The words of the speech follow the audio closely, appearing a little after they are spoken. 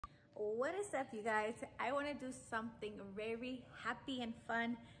What is up, you guys? I want to do something very happy and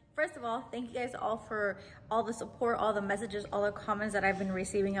fun. First of all, thank you guys all for all the support, all the messages, all the comments that I've been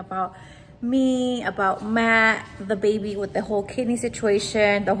receiving about me, about Matt, the baby with the whole kidney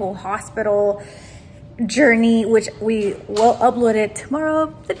situation, the whole hospital journey, which we will upload it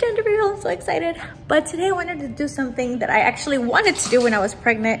tomorrow, the gender reveal. I'm so excited. But today I wanted to do something that I actually wanted to do when I was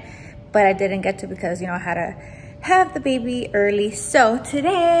pregnant, but I didn't get to because, you know, I had to have the baby early. So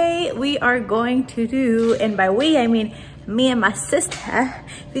today we are going to do, and by we I mean me and my sister.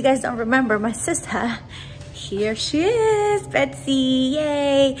 If you guys don't remember, my sister, here she is, Betsy,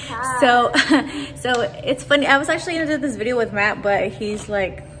 yay. Hi. So it's funny, I was actually gonna do this video with Matt, but he's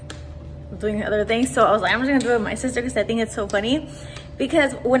like doing other things, so I was like, I'm just gonna do it with my sister because I think it's so funny.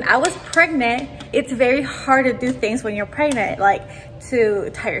 Because when I was pregnant, it's very hard to do things when you're pregnant, like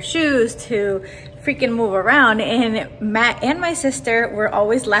to tie your shoes, to freaking move around. And Matt and my sister were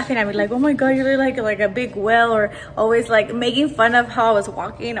always laughing at me like, oh my god, you're like a big whale, or always like making fun of how I was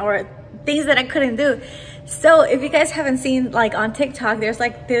walking or things that I couldn't do. So if you guys haven't seen, like on TikTok, there's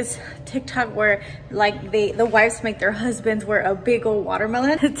like this TikTok where like the wives make their husbands wear a big old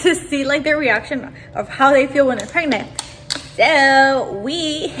watermelon to see like their reaction of how they feel when they're pregnant. So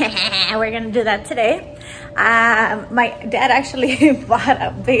we're gonna do that today. My dad actually bought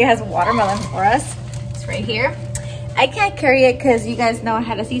a big ass watermelon for us. It's right here. I can't carry it because you guys know I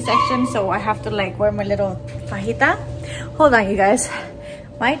had a C-section, so I have to like wear my little fajita. Hold on, you guys.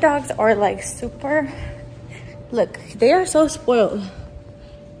 My dogs are like super, look, they are so spoiled.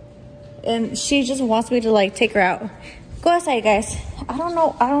 And she just wants me to like take her out. Go outside, guys. I don't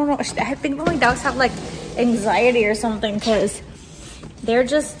know. I think my dogs have like anxiety or something because they're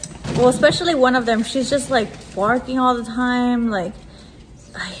just, well, especially one of them, she's just like barking all the time, like,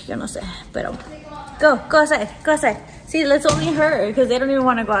 yo no sé, pero go outside. See, it's only her because they don't even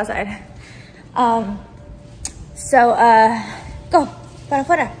want to go outside. Go para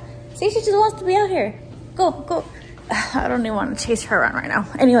afuera. See, she just wants to be out here. Go. I don't even want to chase her around right now.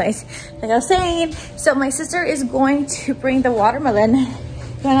 Anyways, like I was saying, so my sister is going to bring the watermelon. You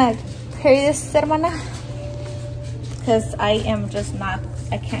wanna carry this, hermana? Because I am just not,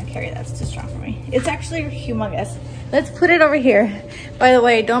 I can't carry that, it's too strong for me. It's actually humongous. Let's put it over here. By the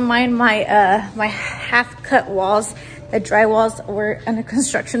way, don't mind my my half-cut walls. The dry walls were under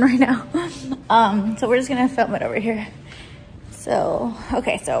construction right now. So we're just gonna film it over here. So,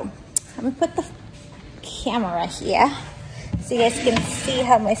 okay, so I'm gonna put the camera here so you guys can see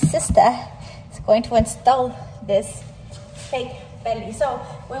how my sister is going to install this fake belly. So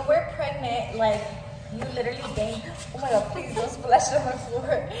when we're pregnant, like, you literally gain, oh my god, please don't splash it on my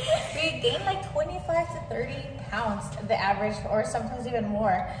floor. We gain like 25 to 30 pounds, the average, or sometimes even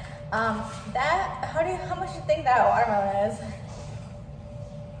more. How much do you think that watermelon is?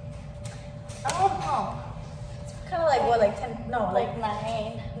 I don't know. It's kind of like what, like 10, no, like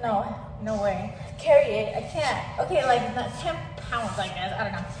 9. No way. Carry it, I can't. Okay, like 10 pounds, I guess, I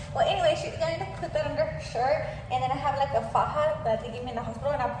don't know. Well, anyway, she's going to put that under her shirt, and then I have like a faja that they gave me in the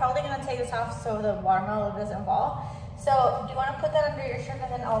hospital, and I'm probably going to take this off so the watermelon doesn't fall. So, do you want to put that under your shirt, and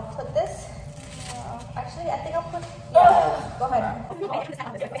then I'll put this? Actually, I think I'll put, yeah, go ahead.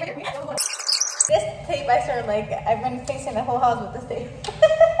 This tape, I sort of like, I've been facing the whole house with this tape.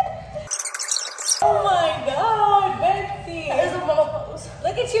 Oh my god, Betsy! There's a pose.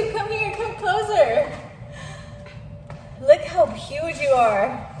 Look at you, come here, come closer. Look how huge you are.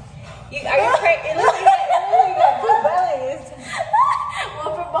 Are you pregnant? It looks like you got two bellies. One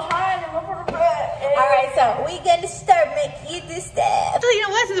from behind and one from the front. Alright, so we're gonna start making you this stuff. So you know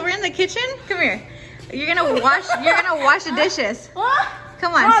what, since we're in the kitchen, come here. You're gonna wash the dishes. What?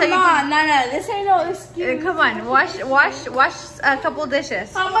 Come on, no, this ain't no excuse. Come on, wash a couple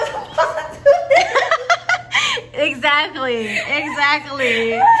dishes. How am I supposed to do this? Exactly.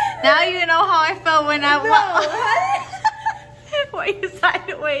 Now you know how I felt when I Why are you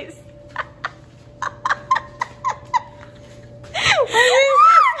sideways?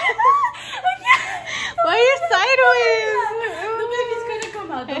 Why are you sideways? The baby's gonna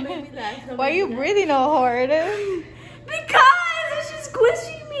come out. Don't make me laugh. Why are you breathing all hard? Because it's just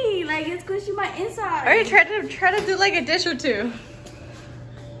squishing me. Like, it's squishing my inside. Alright, try to do like a dish or two.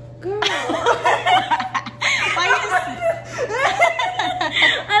 Girl. Why you...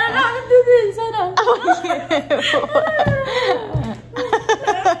 I don't know how to do this. Hold on.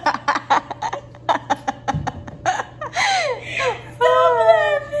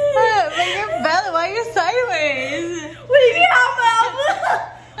 But your belly, why are you sideways? What do you mean,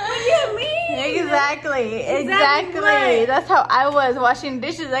 what do you mean? Exactly. That's how I was washing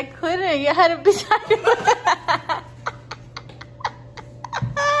dishes. I couldn't. You had to be sideways.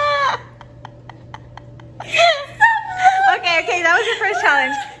 your first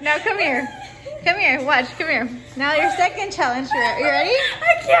challenge. Now come here. Come here. Watch. Come here. Now your second challenge. You ready?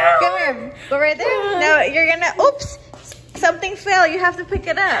 I can't. Come here. Go right there. Now you're gonna. Oops. Something fell. You have to pick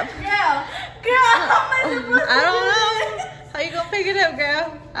it up. Girl, how am I supposed to I don't do know. this? How you gonna pick it up,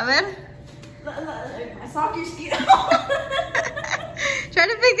 girl? A ver. My soccer skis. Try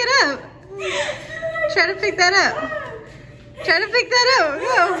to pick it up. Try to pick that up. Try to pick that up. Go.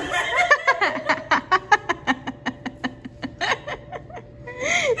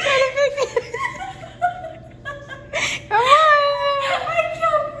 Try to pick it. Come on. I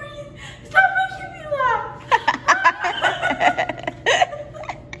can't breathe. Stop making me laugh.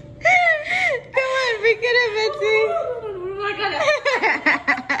 Come on, pick it up, Betsy. What am I gonna?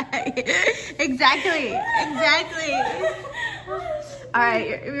 Exactly. All right,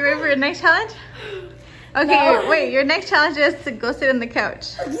 you ready for your next challenge? Okay, No. wait. Your next challenge is to go sit on the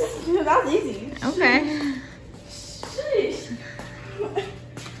couch. That's easy. Okay. Sheesh.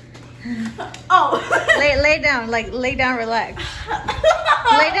 Oh. Lay down, lay down, relax.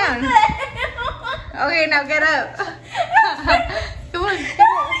 Lay down. Okay, now get up. Come on.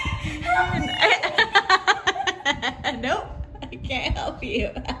 Nope, I can't help you.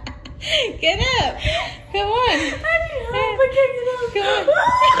 Get up. Come on. Come on.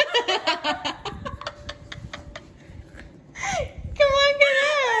 Come on, get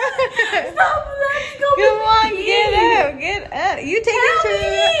up. Stop, let's go. Come on, get up. Get up. You take it to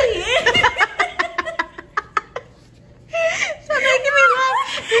Stop making me laugh.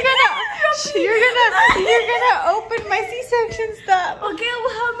 You're gonna open my C-section. Stop. Okay,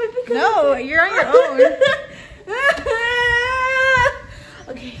 well, help me because. No, you're on your own.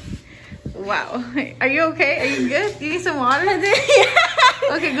 Okay. Wow. Are you okay? Are you good? Do you need some water?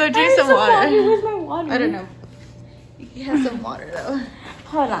 Yeah. Okay, go drink some water. Where's my water? I don't know. You have some water though.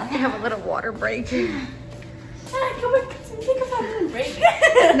 Hold on. You have a little water break. Come on, take a 5-minute break.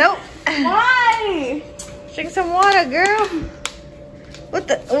 Nope. Why? Drink some water, girl. What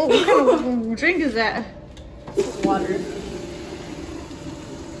the? Oh, what kind of drink is that? Water.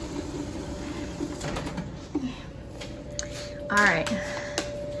 All right.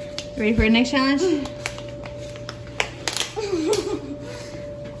 Ready for your next challenge?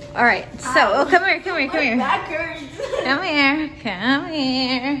 All right. So, come here. Back hurts. Come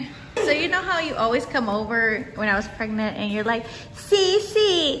here. So you know how you always come over when I was pregnant and you're like,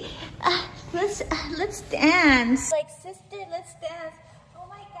 Cece, let's dance. Like, sister, let's dance. Oh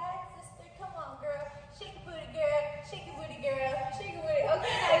my God, sister, come on, girl. Shake your booty, girl. Shake your booty, girl. Shake your booty.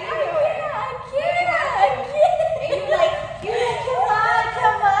 Okay, now you do it. I can't. And you're like,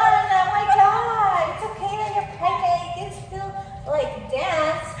 come on. Oh my God. It's okay that you're pregnant. You can still, like,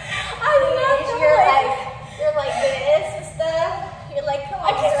 dance. You're like this and stuff. You're like, come on.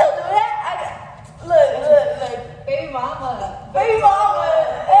 I can still do that. Look. Baby mama. Baby mama.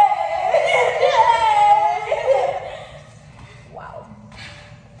 Wow.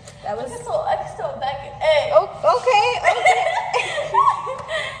 That was I can still back it. Hey. Okay.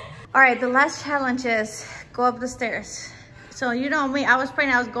 All right, the last challenge is go up the stairs. So you know me, I was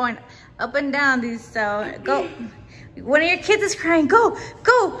pregnant, I was going up and down these, so go. One of your kids is crying, go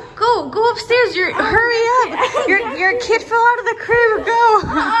upstairs, hurry up. Your kid fell out of the crib, go.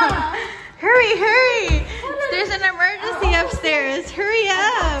 Hurry. There's an emergency upstairs, hurry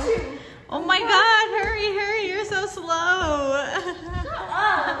up. Oh my God, hurry, you're so slow.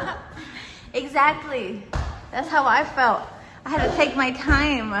 Exactly, that's how I felt. I had to take my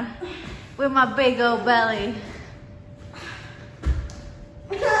time with my big old belly.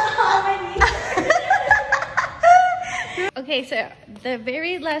 Okay, so the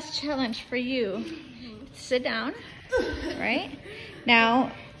very last challenge for you, sit down, right?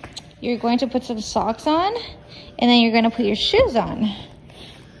 Now, you're going to put some socks on, and then you're going to put your shoes on.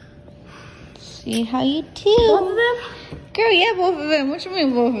 See how you do. Both of them? Girl, yeah, both of them. What you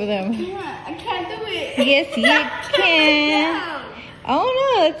mean both of them? Yeah, I can't do it. Yes, you can. Oh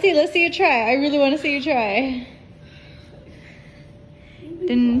no, let's see you try. I really want to see you try.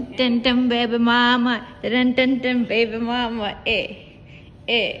 Dun dun dun baby mama, dun dun dun baby mama,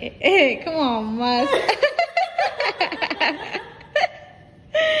 come on, Mas.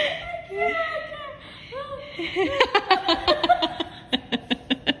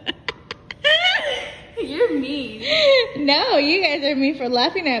 You're mean. No, you guys are mean for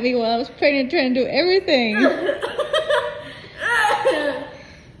laughing at me while I was pregnant trying to do everything.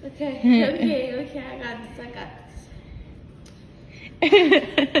 Okay, I got this.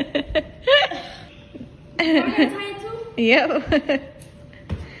 Am I gonna tie it too? Yep.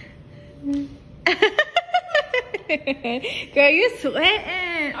 Girl, you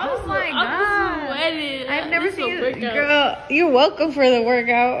sweating. Oh my God. I'm sweating. I've never This seen will you. work out. Girl, you're welcome for the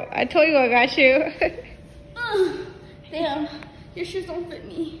workout. I told you I got you. Damn, your shoes don't fit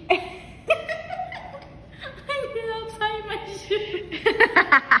me. I need help tying my shoes.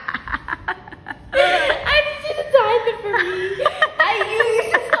 I need you to tie them for me. You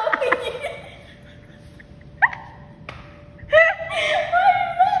used to tell me.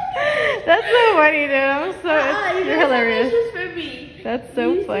 That's so funny, dude. I'm so you're hilarious. For me. That's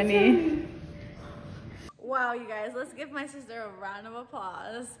so funny. Wow, you guys, let's give my sister a round of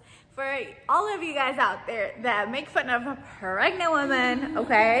applause for all of you guys out there that make fun of pregnant women,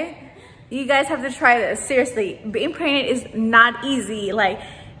 okay? You guys have to try this. Seriously, being pregnant is not easy. Like,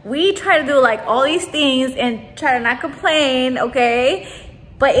 we try to do like all these things and try to not complain, okay?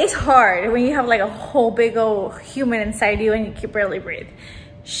 But it's hard when you have like a whole big old human inside you and you can barely breathe.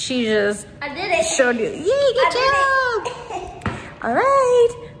 She just I did it. showed you. Yay, good job. All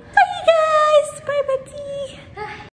right.